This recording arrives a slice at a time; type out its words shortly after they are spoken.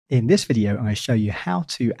In this video, I'm going to show you how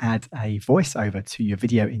to add a voiceover to your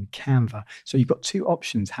video in Canva. So you've got two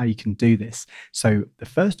options how you can do this. So the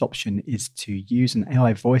first option is to use an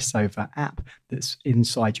AI voiceover app that's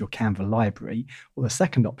inside your Canva library. Or the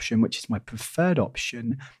second option, which is my preferred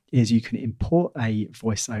option, is you can import a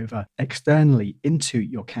voiceover externally into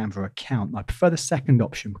your Canva account. I prefer the second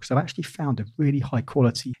option because I've actually found a really high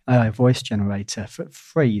quality AI voice generator for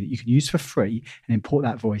free that you can use for free and import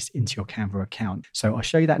that voice into your Canva account. So I'll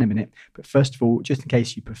show you that in a minute. But first of all, just in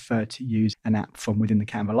case you prefer to use an app from within the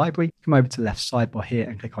Canva library, come over to the left sidebar here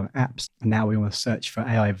and click on apps. And now we want to search for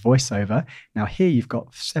AI voiceover. Now here you've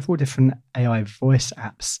got several different AI voice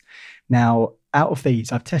apps. Now, out of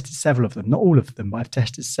these, I've tested several of them, not all of them, but I've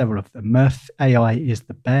tested several of them. Mirth AI is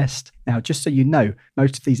the best. Now, just so you know,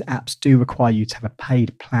 most of these apps do require you to have a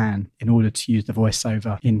paid plan in order to use the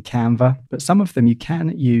voiceover in Canva. But some of them, you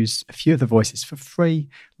can use a few of the voices for free,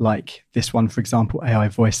 like this one, for example, AI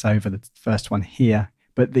voiceover, the first one here.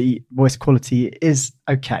 But the voice quality is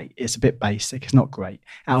okay. It's a bit basic. It's not great.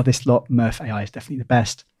 Out of this lot, Mirth AI is definitely the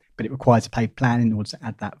best, but it requires a paid plan in order to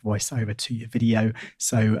add that voiceover to your video.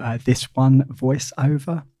 So this one,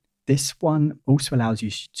 voiceover, this one also allows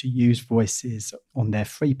you to use voices on their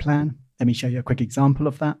free plan. Let me show you a quick example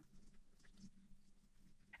of that.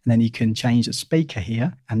 And then you can change the speaker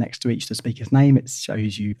here, and next to each the speaker's name, it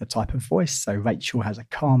shows you the type of voice. So Rachel has a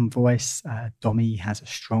calm voice, Domi has a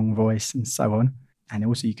strong voice, and so on. And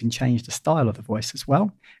also you can change the style of the voice as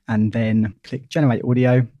well. And then click generate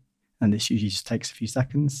audio. And this usually just takes a few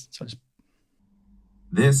seconds. So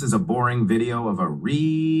This is a boring video of a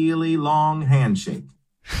really long handshake.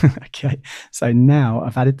 Okay, so now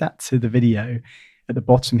I've added that to the video. At the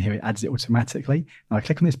bottom here, it adds it automatically. Now I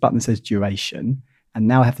click on this button that says duration. And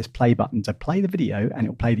now I have this play button to play the video and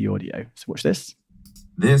it'll play the audio. So watch this.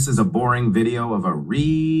 This is a boring video of a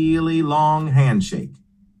really long handshake.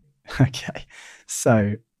 Okay,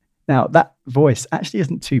 so now that voice actually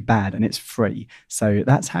isn't too bad and it's free. So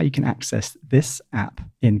that's how you can access this app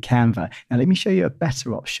in Canva. Now let me show you a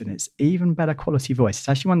better option. It's even better quality voice. It's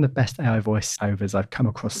actually one of the best AI voiceovers I've come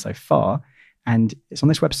across so far. And it's on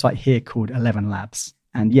this website here called 11 Labs.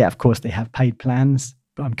 And yeah, of course they have paid plans,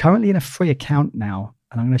 but I'm currently in a free account now.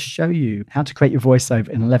 And I'm going to show you how to create your voiceover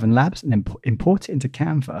in 11 Labs and then import it into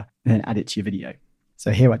Canva and then add it to your video.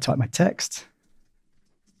 So here I type my text.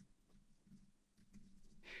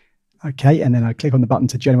 Okay, and then I click on the button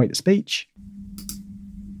to generate the speech.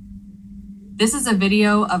 This is a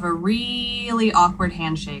video of a really awkward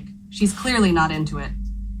handshake. She's clearly not into it.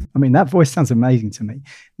 I mean, that voice sounds amazing to me.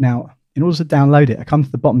 Now, in order to download it, I come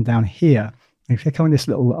to the bottom down here and click on this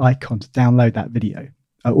little icon to download that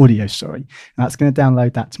audio, sorry. And that's going to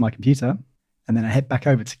download that to my computer. And then I head back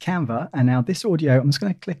over to Canva. And now this audio, I'm just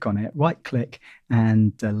going to click on it, right click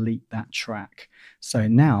and delete that track. So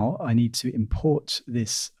now I need to import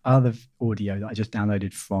this other audio that I just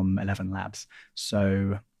downloaded from 11 Labs.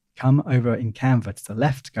 So come over in Canva to the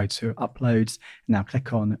left, go to uploads, and now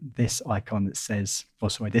click on this icon that says,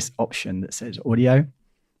 this option that says audio.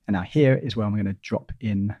 And now here is where I'm going to drop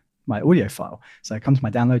in my audio file. So I come to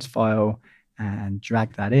my downloads file and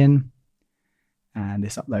drag that in. And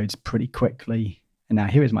this uploads pretty quickly. And now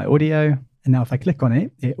here is my audio. And now if I click on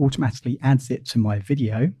it, it automatically adds it to my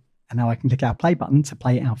video. And now I can click our play button to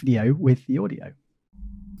play our video with the audio.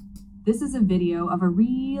 This is a video of a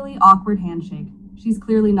really awkward handshake. She's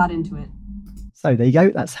clearly not into it. So there you go.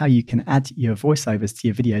 That's how you can add your voiceovers to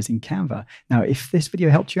your videos in Canva. Now, if this video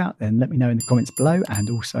helped you out, then let me know in the comments below. And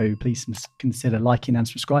also please consider liking and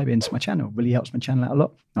subscribing to my channel. It really helps my channel out a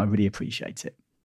lot. I really appreciate it.